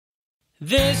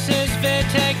This is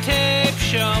Vittek Tape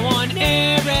Show on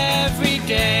air every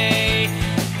day.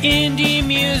 Indie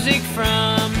music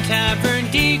from Tavern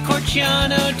di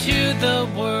Corciano to the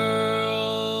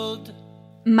world.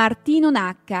 Martino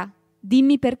Nacca,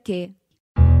 Dimmi perché.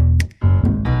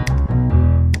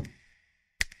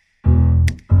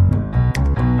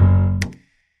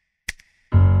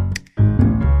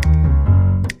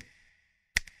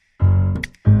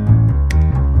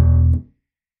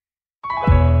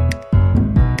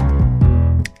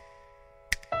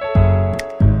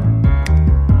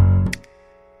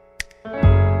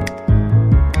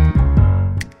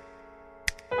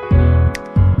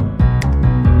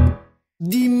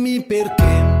 Dimmi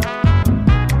perché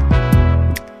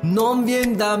non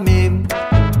vien da me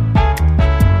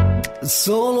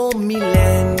solo un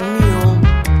millennio,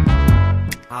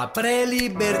 apre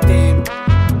libertà.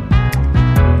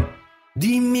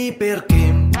 Dimmi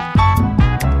perché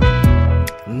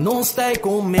non stai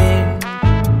con me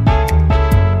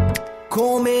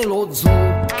come lo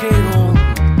zucchero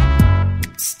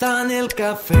sta nel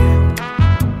caffè.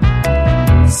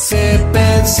 Se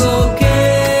penso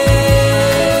che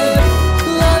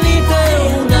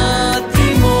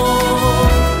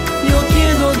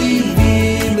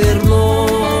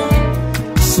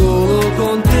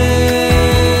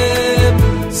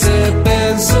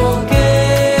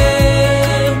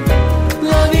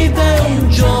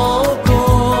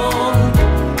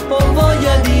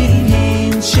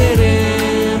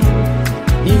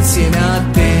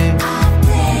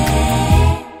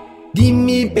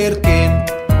dimmi perché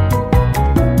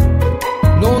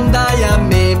non dai a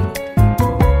me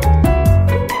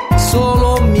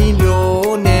solo un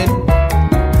milione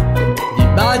di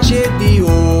baci e di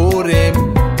ore.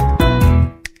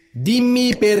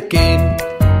 Dimmi perché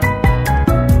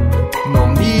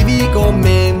non vivi con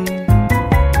me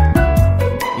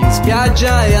in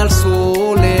spiaggia e al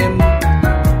sole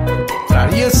tra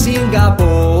Rio e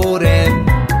Singapore.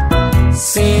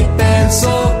 Se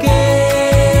penso che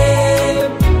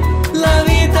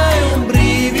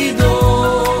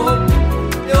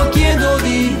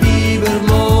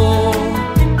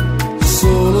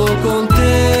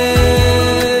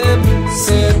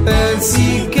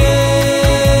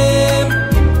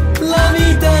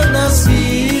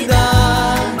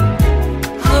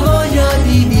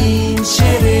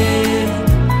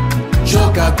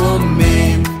con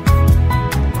me,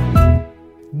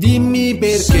 dimmi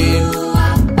perché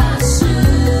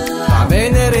tra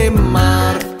Venere e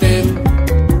Marte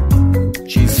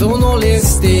ci sono le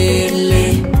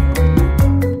stelle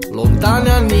lontane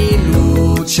anni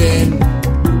luce.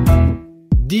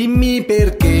 Dimmi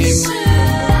perché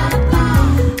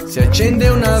si accende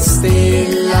una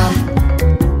stella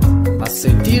a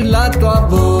sentir la tua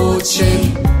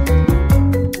voce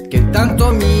che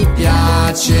tanto mi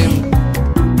piace.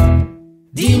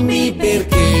 Dimmi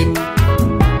perché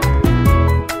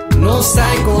non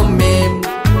stai con me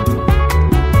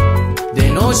de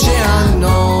noce a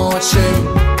noce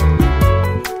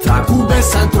tra Cuba e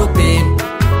Saint-Tropez.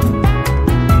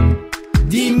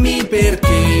 Dimmi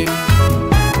perché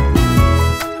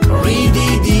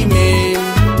ridi di me,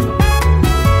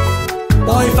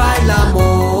 poi fai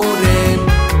l'amore,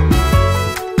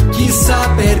 chissà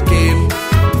perché.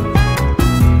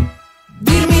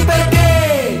 Dimmi perché.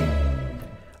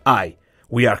 Hi,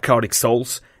 we are Kaotic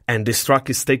Souls, and this track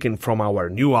is taken from our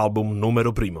new album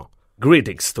Numero Primo.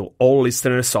 Greetings to all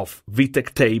listeners of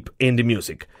Vittek Tape Indie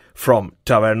Music, from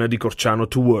Taverna di Corciano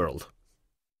to World.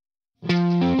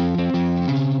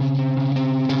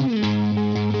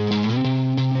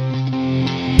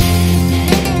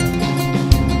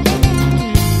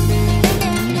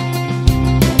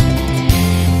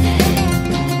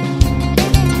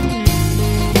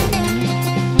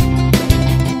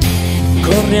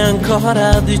 Corri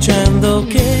ancora dicendo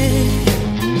che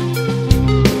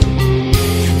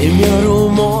il mio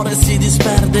rumore si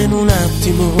disperde in un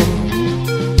attimo,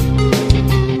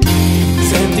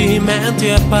 sentimenti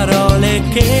e parole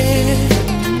che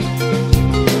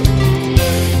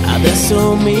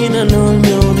adesso minano il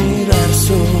mio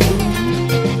universo,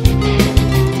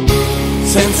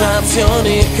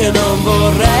 sensazioni che non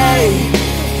vorrei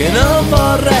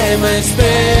mai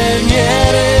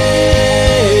spegnere.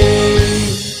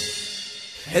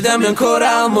 E dammi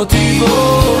ancora un motivo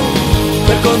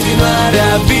per continuare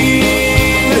a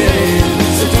vivere.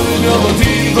 Se tu il mio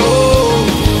motivo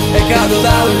e cado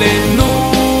dalle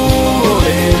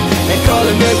nuvole e collo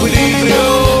il mio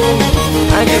equilibrio,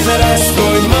 anche se resto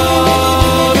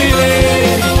immobile.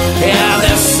 E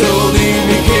adesso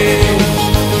dimmi che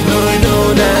noi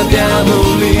non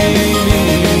abbiamo limiti.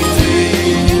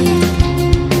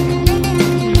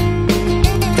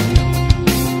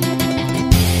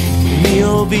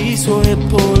 viso e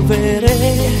polvere.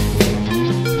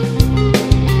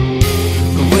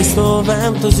 Con questo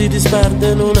vento si disperde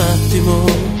in un attimo.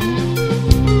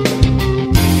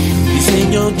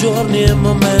 Disegno giorni e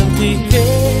momenti che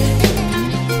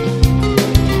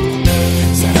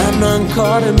saranno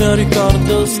ancora il mio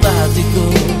ricordo statico.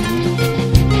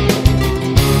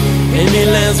 E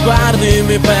mille sguardi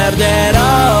mi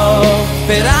perderò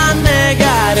per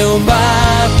annegare un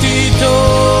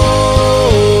battito.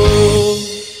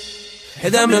 E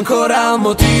dammi ancora un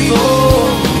motivo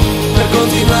per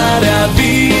continuare a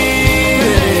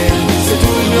vivere. Sei tu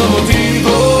il mio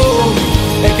motivo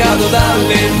e cado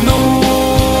dalle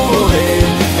nuvole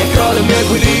e crolla il mio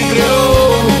equilibrio,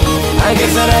 anche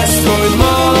se resto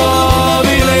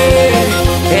immobile.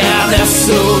 E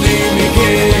adesso dimmi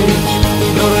che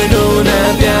noi non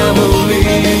abbiamo un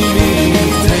limite.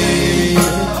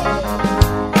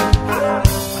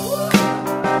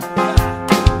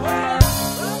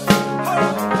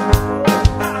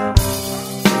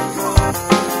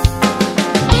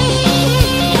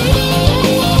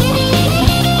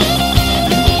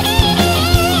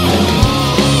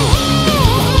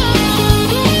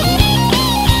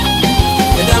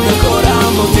 E dammi ancora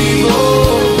un motivo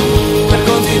per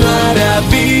continuare a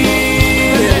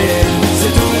vivere.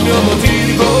 Sei tu il mio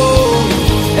motivo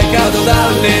e cado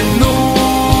dalle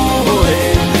nuvole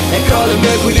e crolla il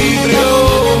mio equilibrio,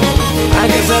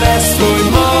 anche se resto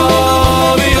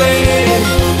immobile.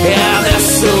 E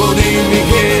adesso dimmi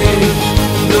che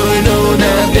noi non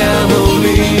abbiamo un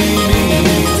limite.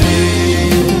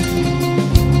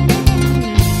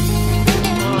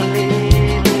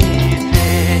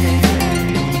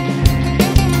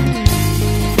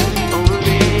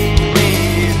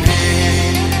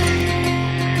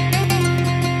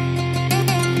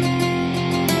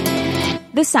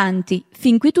 Santi,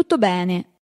 fin qui tutto bene.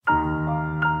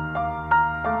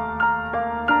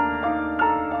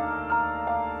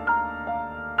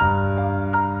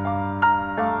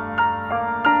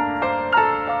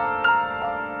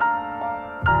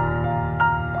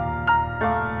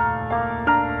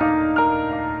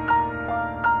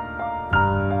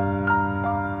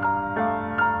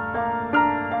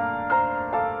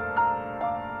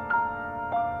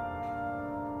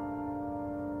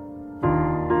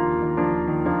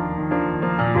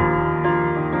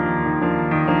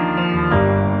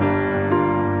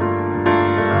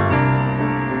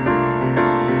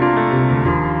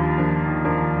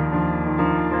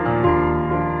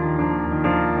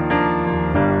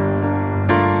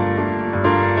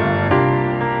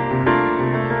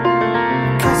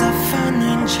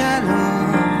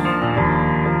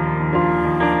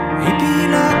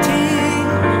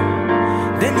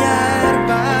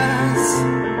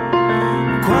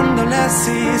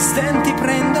 assistenti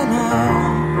prendono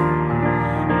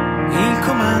il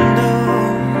comando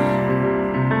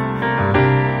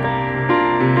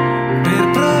per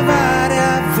provare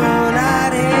a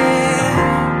volare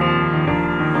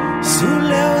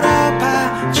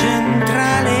sull'Europa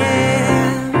centrale.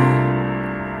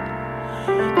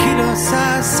 Chi lo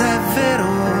sa se è vero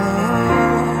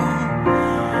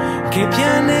che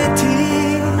pianeti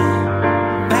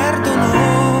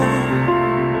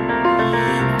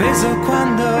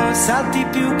quando salti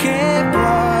più che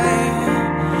puoi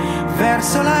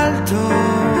verso l'alto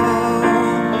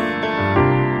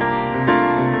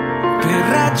per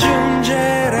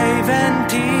raggiungere i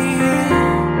venti,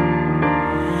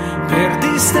 per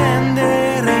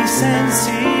distendere i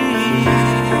sensi.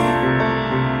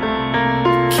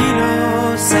 Chi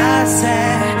lo sa se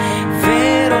è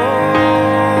vero.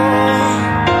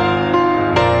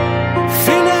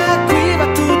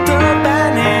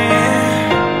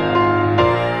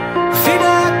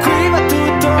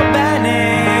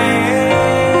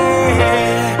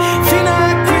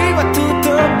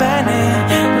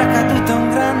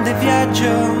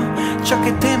 Ciò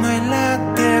che temo è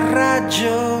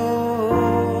l'atterraggio.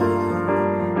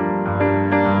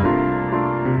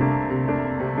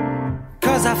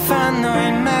 Cosa fanno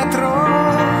in metro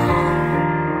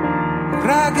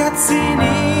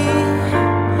ragazzini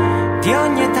di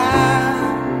ogni età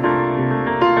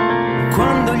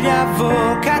quando gli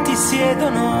avvocati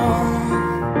siedono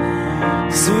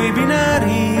sui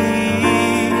binari?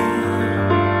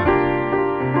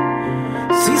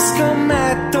 Si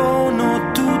scommettono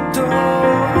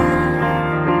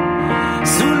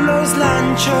sullo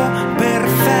slancio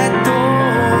perfetto.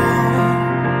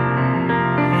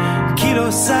 Chi lo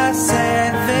sa se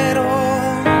è vero.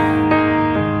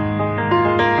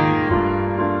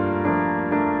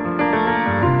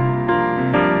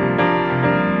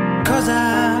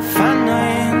 Cosa fanno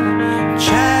in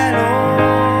cielo?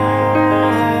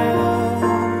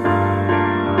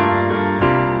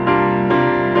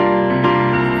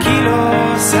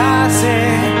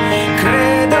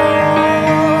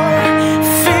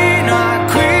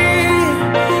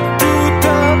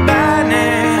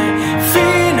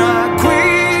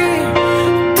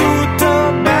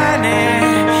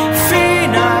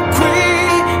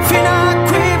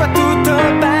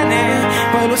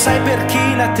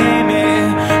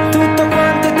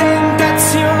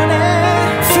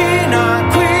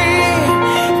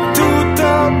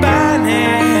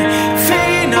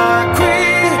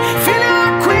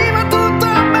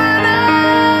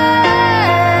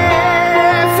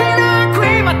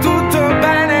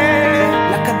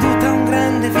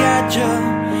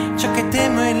 viaggio, ciò che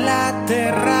temo è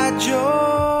l'atterraggio.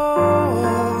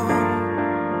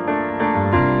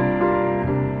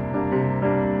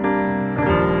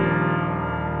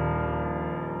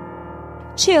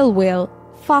 Chil Wil,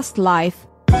 Fast Life.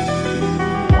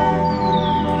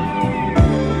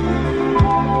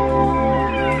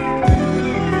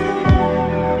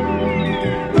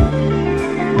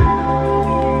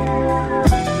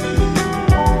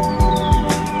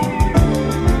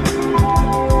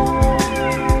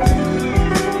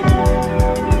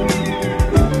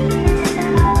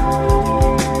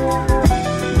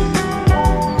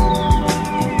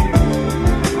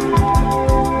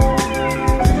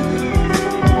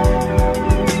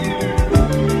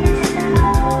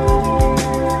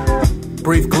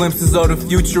 Brief glimpses of the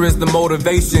future is the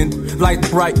motivation. Light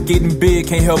bright, getting big,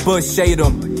 can't help but shade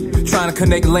them. Trying to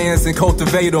connect lands and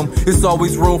cultivate them. It's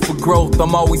always room for growth,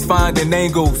 I'm always finding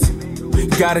angles.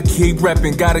 Gotta keep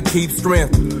repping, gotta keep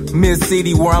strength.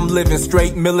 Mid-city where I'm living,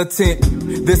 straight militant.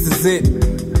 This is it.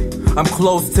 I'm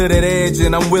close to that edge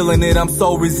and I'm willing it, I'm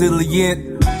so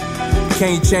resilient.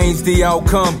 Can't change the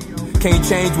outcome, can't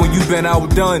change when you've been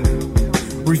outdone.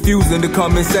 Refusing to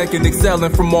come in second,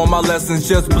 excelling from all my lessons.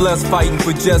 Just blessed, fighting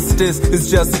for justice, it's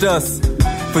just us.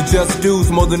 For just dues,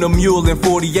 more than a mule and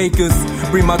 40 acres.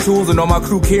 Bring my tools and all my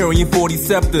crew carrying 40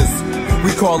 scepters.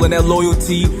 We calling that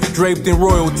loyalty, draped in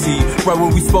royalty, right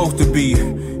where we supposed to be,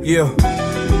 yeah.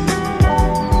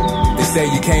 They say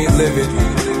you can't live it,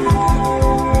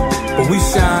 but we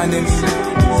shining.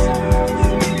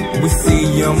 We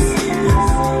see them,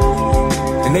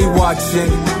 and they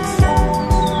watching.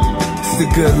 The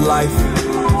good life,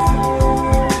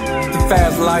 the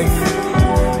fast life,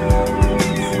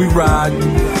 we riding.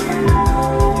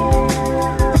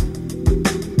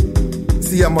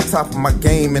 See, I'm on top of my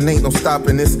game and ain't no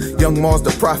stopping this. Young Mars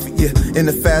the prophet, yeah, in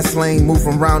the fast lane,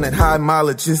 moving around at high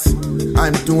mileages.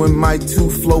 I'm doing my two,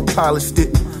 flow polished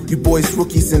it. You boys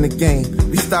rookies in the game,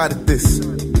 we started this.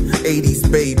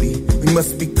 80s baby, we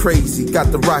must be crazy.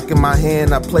 Got the rock in my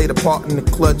hand, I play the part in the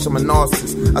clutch. I'm a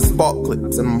narcissist, I spark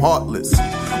clips and I'm heartless.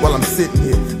 While I'm sitting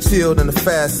here, chilled in the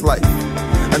fast life.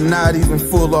 I'm not even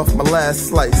full off my last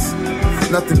slice.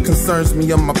 Nothing concerns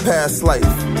me on my past life.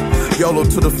 YOLO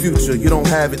to the future, you don't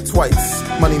have it twice.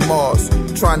 Money Mars,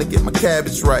 trying to get my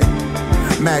cabbage right.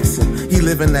 Maxim, he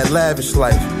living that lavish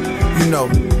life. You know,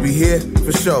 we here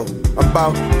for show. I'm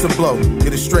about to blow,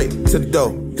 get it straight to the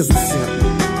dough, cause we see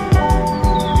him.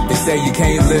 They say you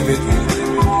can't live it,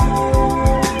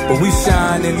 but we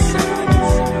shining.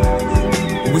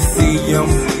 We see them,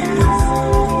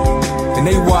 and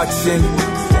they watching.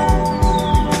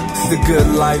 It's the good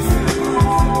life,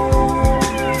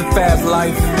 the fast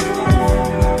life,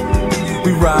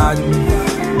 we riding.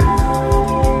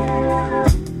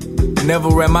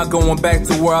 Never am I going back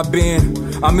to where I've been.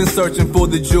 I'm in searching for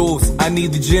the jewels, I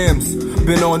need the gems.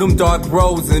 Been on them dark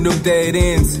roads and them dead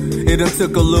ends. It done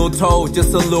took a little toll,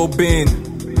 just a little bend.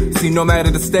 See, no matter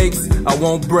the stakes, I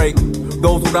won't break.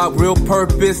 Those without real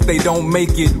purpose, they don't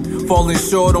make it. Falling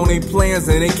short on their plans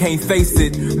and they can't face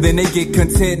it. Then they get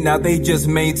content, now they just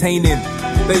maintaining.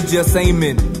 They just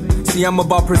aiming. See, I'm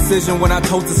about precision when I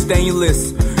tote the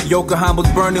stainless. Yokohama's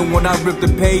burning when I rip the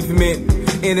pavement.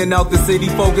 In and out the city,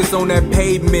 focus on that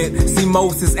pavement. See,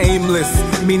 most is aimless,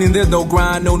 meaning there's no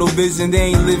grind, no vision.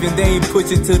 They ain't living, they ain't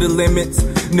pushing to the limits.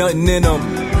 Nothing in them.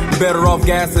 Better off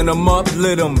gassing them up,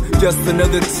 lit them. Just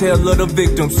another tale of the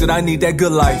victim. Should I need that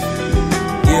good life?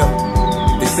 Yeah,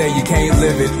 they say you can't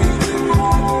live it,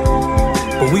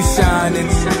 but we shining.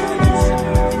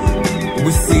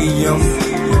 We see them,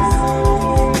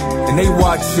 and they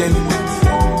watching.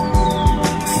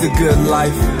 It's the good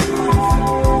life,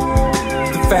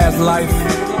 the fast life,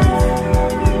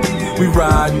 we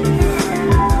riding.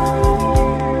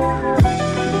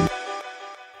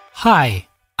 Hi,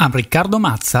 I'm Riccardo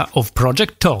Mazza of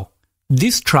Project To.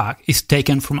 This track is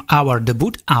taken from our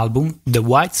debut album The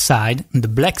White Side and the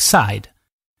Black Side.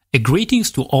 A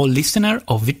greetings to all listeners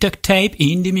of Vittek Tape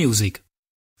Indie Music,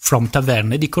 from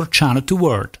Taverne di Corciano to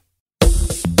World.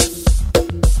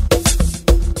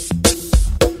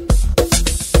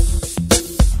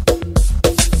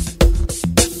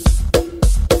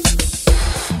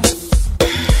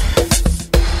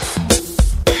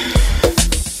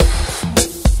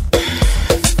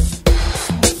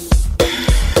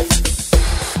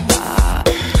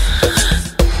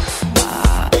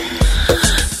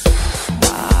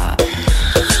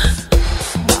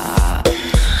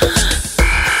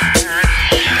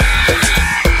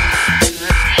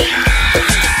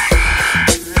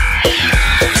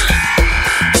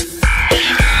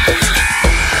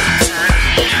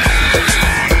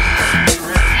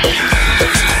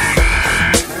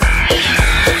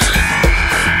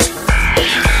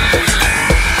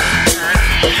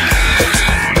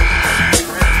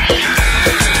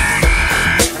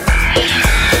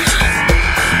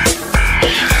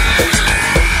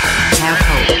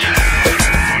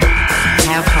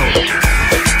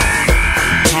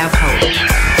 Have hope.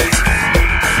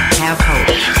 Have hope.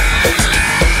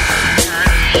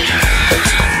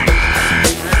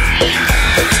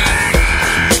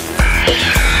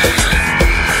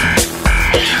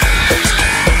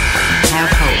 Have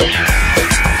hope.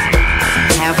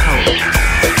 Have hope.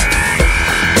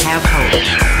 Have hope.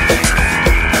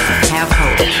 Have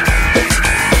hope.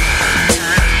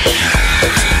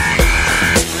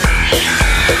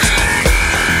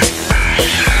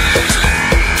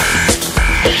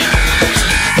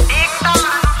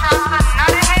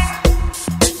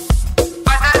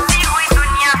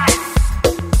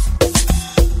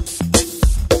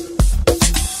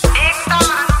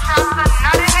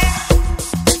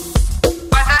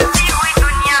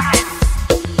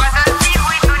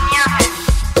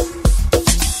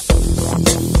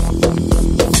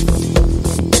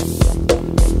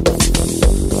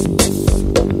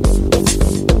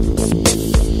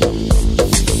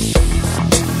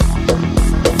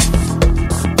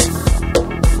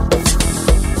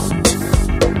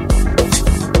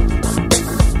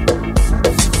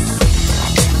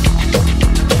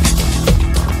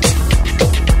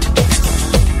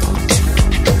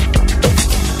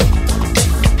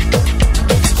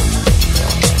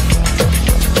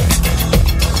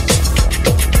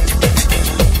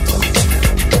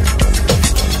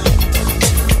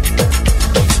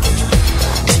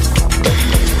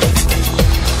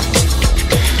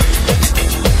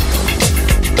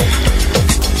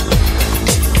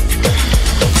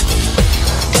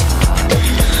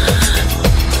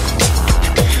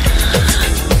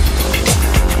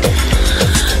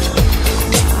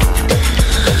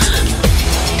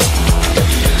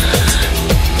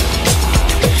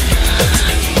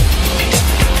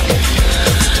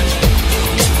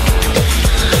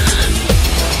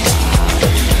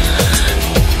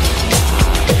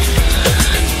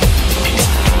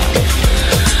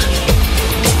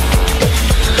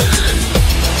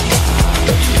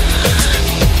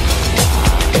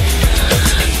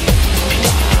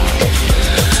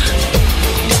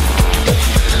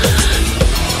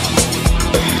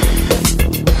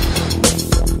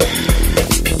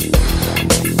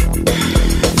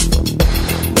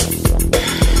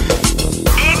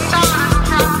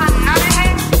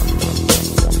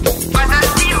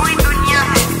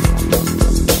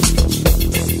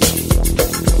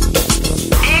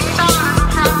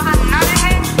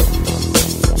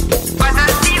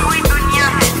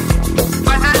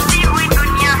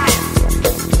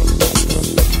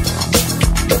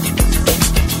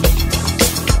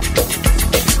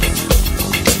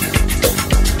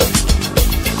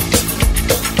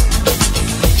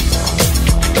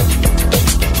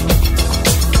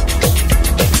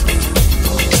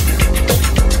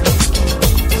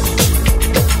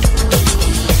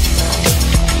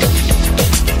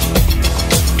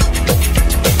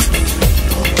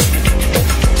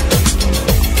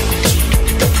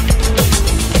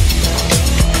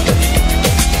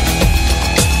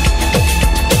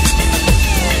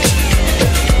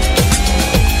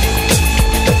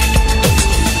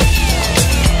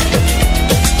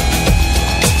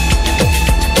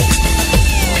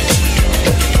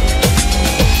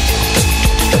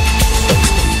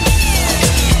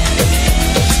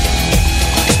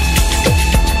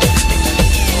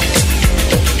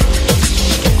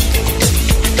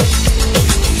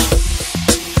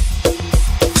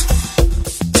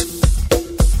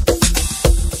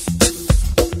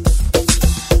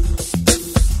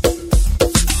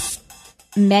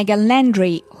 Mega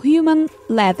Landry, Human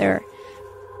Leather.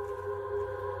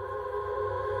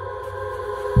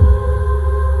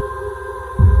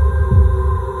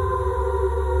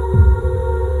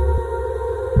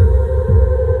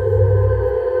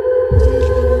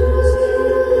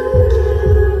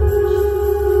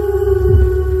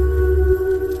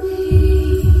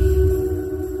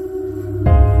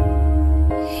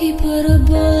 He put a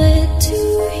bullet to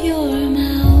your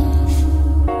mouth.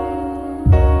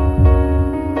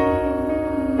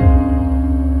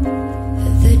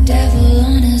 The devil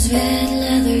on his red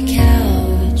leather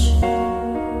couch.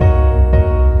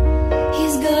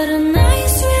 He's got a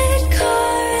nice red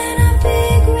car and a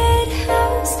big red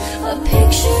house. A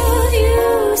picture of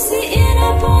you sitting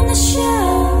up on the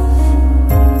shelf.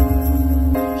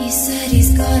 He said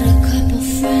he's got a couple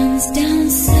friends down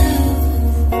south.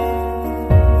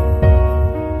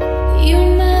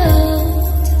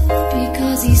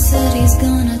 He said he's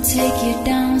gonna take you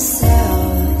down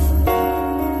south.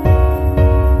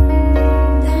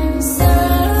 Down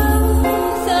south.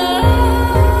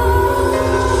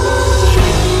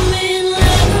 Human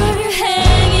leather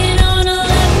hanging on a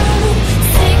leopard.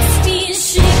 16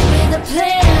 sheep with a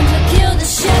plan to kill the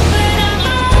shepherd. I'm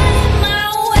on my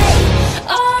way.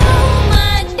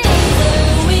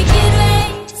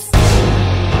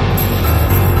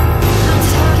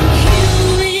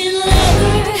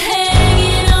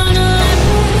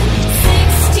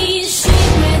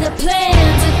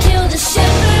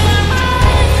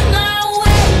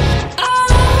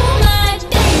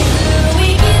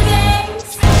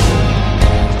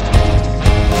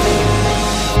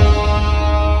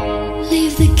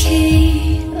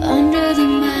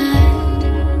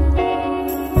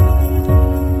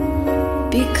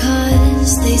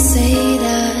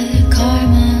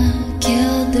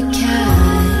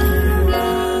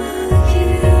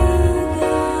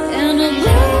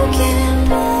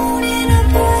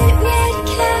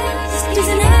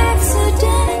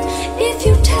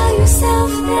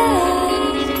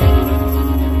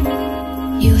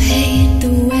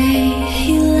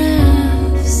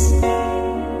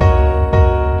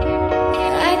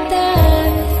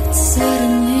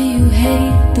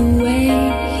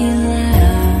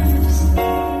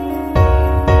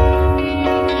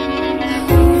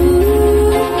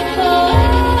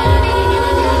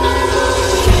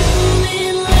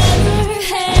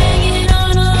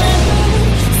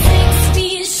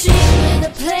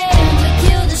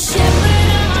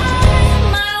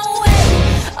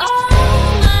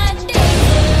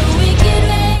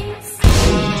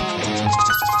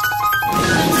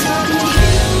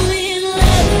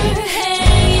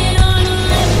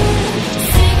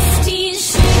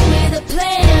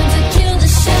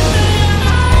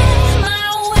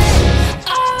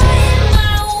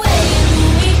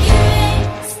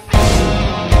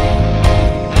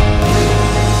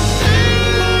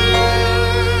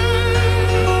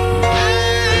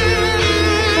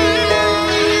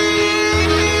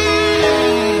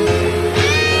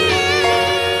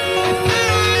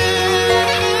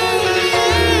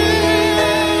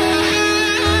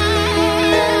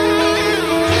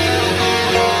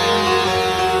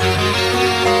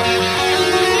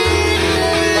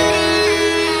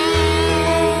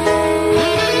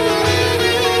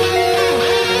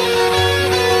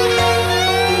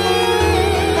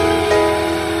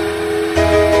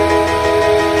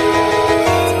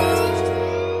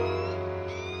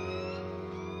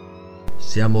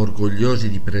 Siamo orgogliosi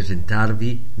di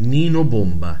presentarvi Nino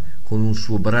Bomba con un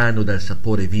suo brano dal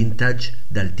sapore vintage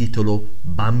dal titolo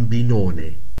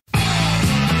Bambinone.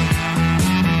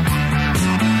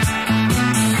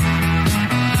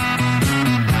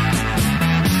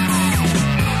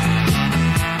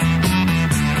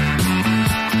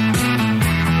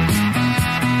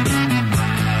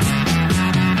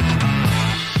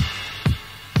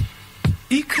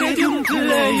 I credi un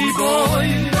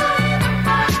playboy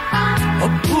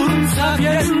oppure un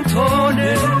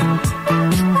sapientone,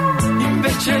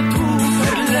 invece tu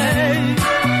per lei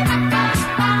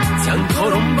sei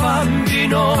ancora un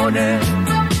bambinone.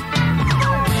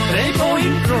 Playboy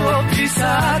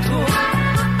improvvisato,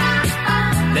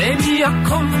 lei mi ha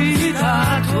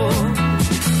confidato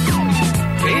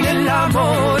che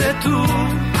nell'amore tu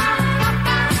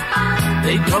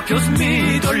sei proprio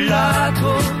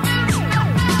smidollato.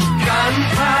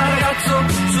 Canta ragazzo,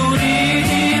 su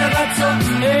ridi ragazzo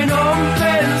e non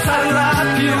pensarla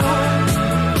più.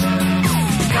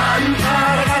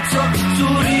 Canta ragazzo, su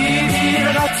ridi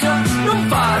ragazzo, non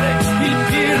fare il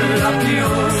pirla più.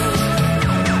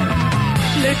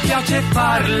 Le piace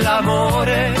far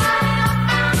l'amore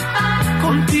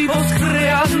con tipo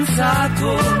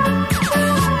screanzato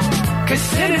che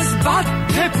se ne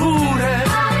sbatte pure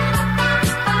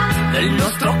del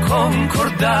nostro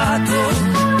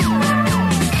concordato.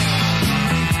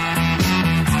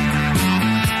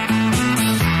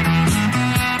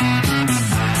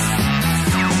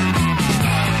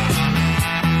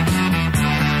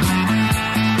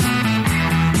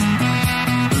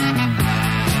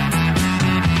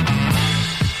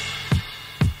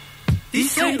 Ti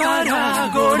sei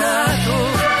paragonato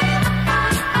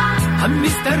a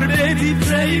Mr. Baby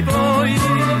Playboy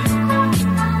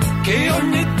che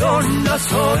ogni donna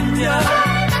sogna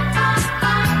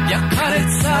di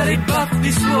accarezzare i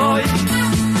baffi suoi,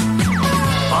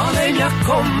 ma lei mi ha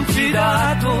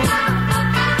confidato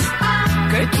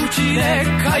che tu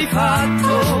cilecca hai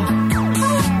fatto,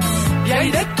 gli hai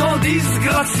detto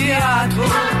disgraziato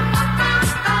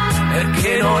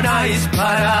perché non hai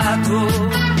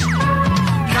sparato.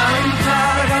 Canta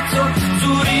ragazzo,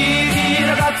 su ridi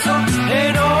ragazzo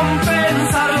e non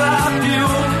pensarla più.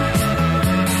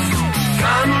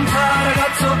 Canta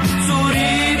ragazzo, su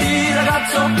ridi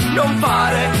ragazzo, non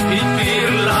fare il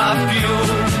pirla più.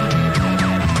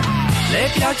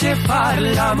 Le piace far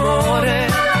l'amore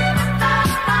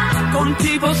con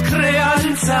tipo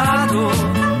screanzato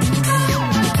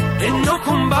e non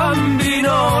con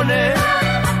bambinone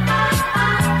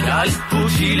che ha il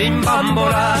fucile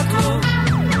imbambolato.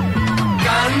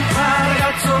 Canta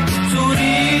ragazzo, su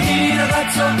ridi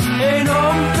ragazzo e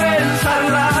non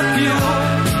pensarla più.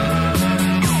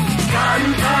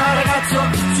 Canta ragazzo,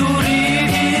 su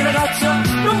ridi ragazzo,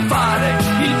 non fare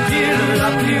il pirla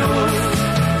più.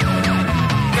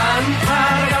 Canta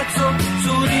ragazzo,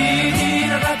 su ridi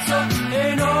ragazzo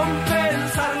e non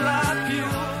pensarla più.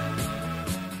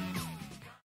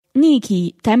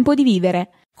 Nikie, tempo di vivere.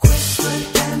 Questo è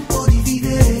il tempo di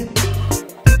vivere.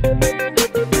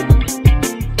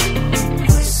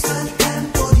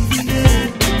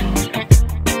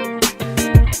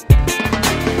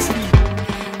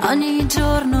 Ogni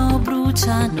giorno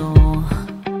bruciano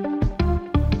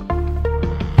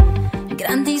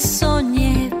grandi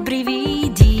sogni e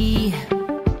brividi,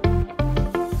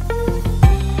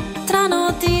 tra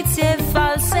notizie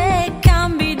false e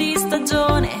cambi di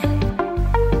stagione,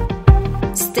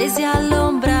 stesi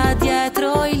all'ombra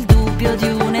dietro il dubbio di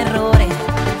un errore.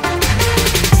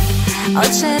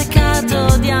 Ho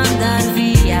cercato di andar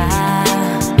via,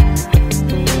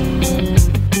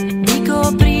 di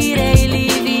coprire i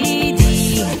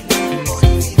lividi,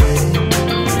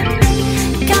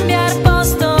 cambiar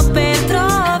posto per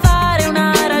trovare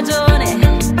una ragione,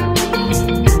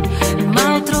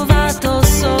 ma ho trovato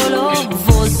solo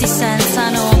volti senza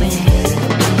nome.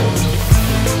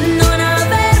 Non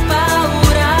aver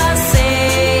paura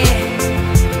se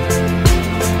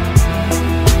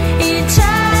il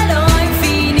cielo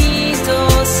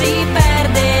infinito si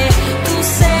perde, tu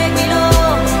seguilo,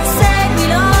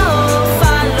 seguilo,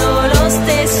 fallo lo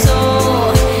stesso.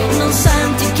 Non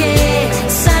senti che,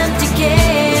 senti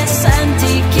che,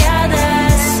 senti che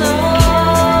adesso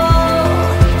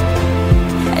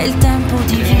è il tempo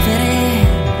di vivere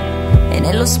e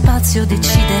nello spazio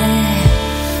decidere.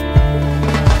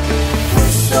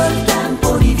 Questo è il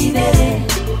tempo di vivere.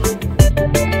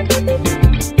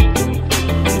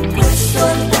 Questo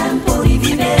è il tempo di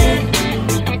vivere.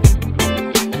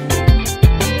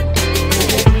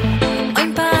 Ho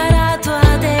imparato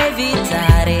ad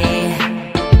evitare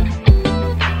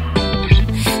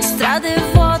strade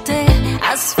vuote,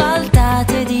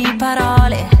 asfaltate di parole.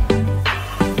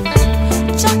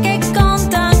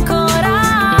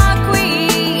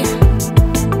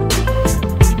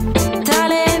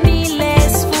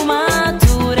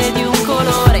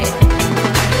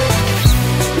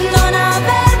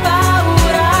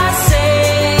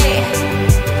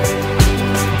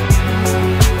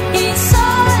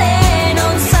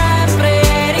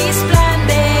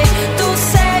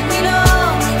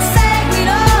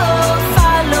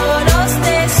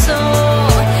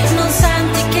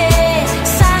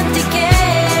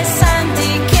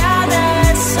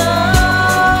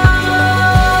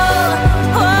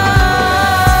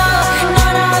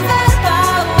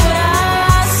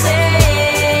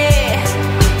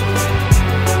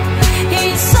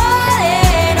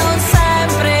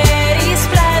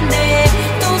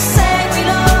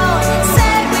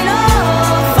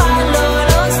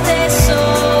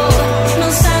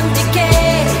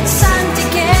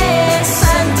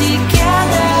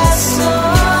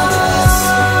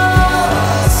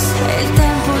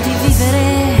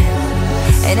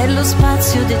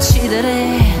 spazio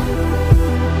decidere.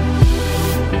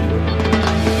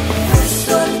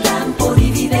 Questo è il tempo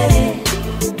di vivere.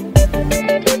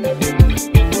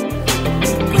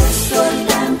 Questo è il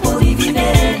tempo di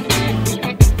vivere.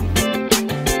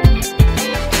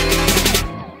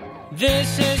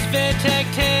 This is Vittek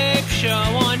Tape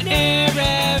Show on air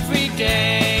every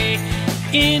day.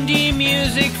 Indie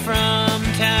music from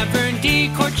Tavern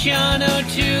di Corciano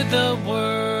to the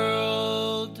world.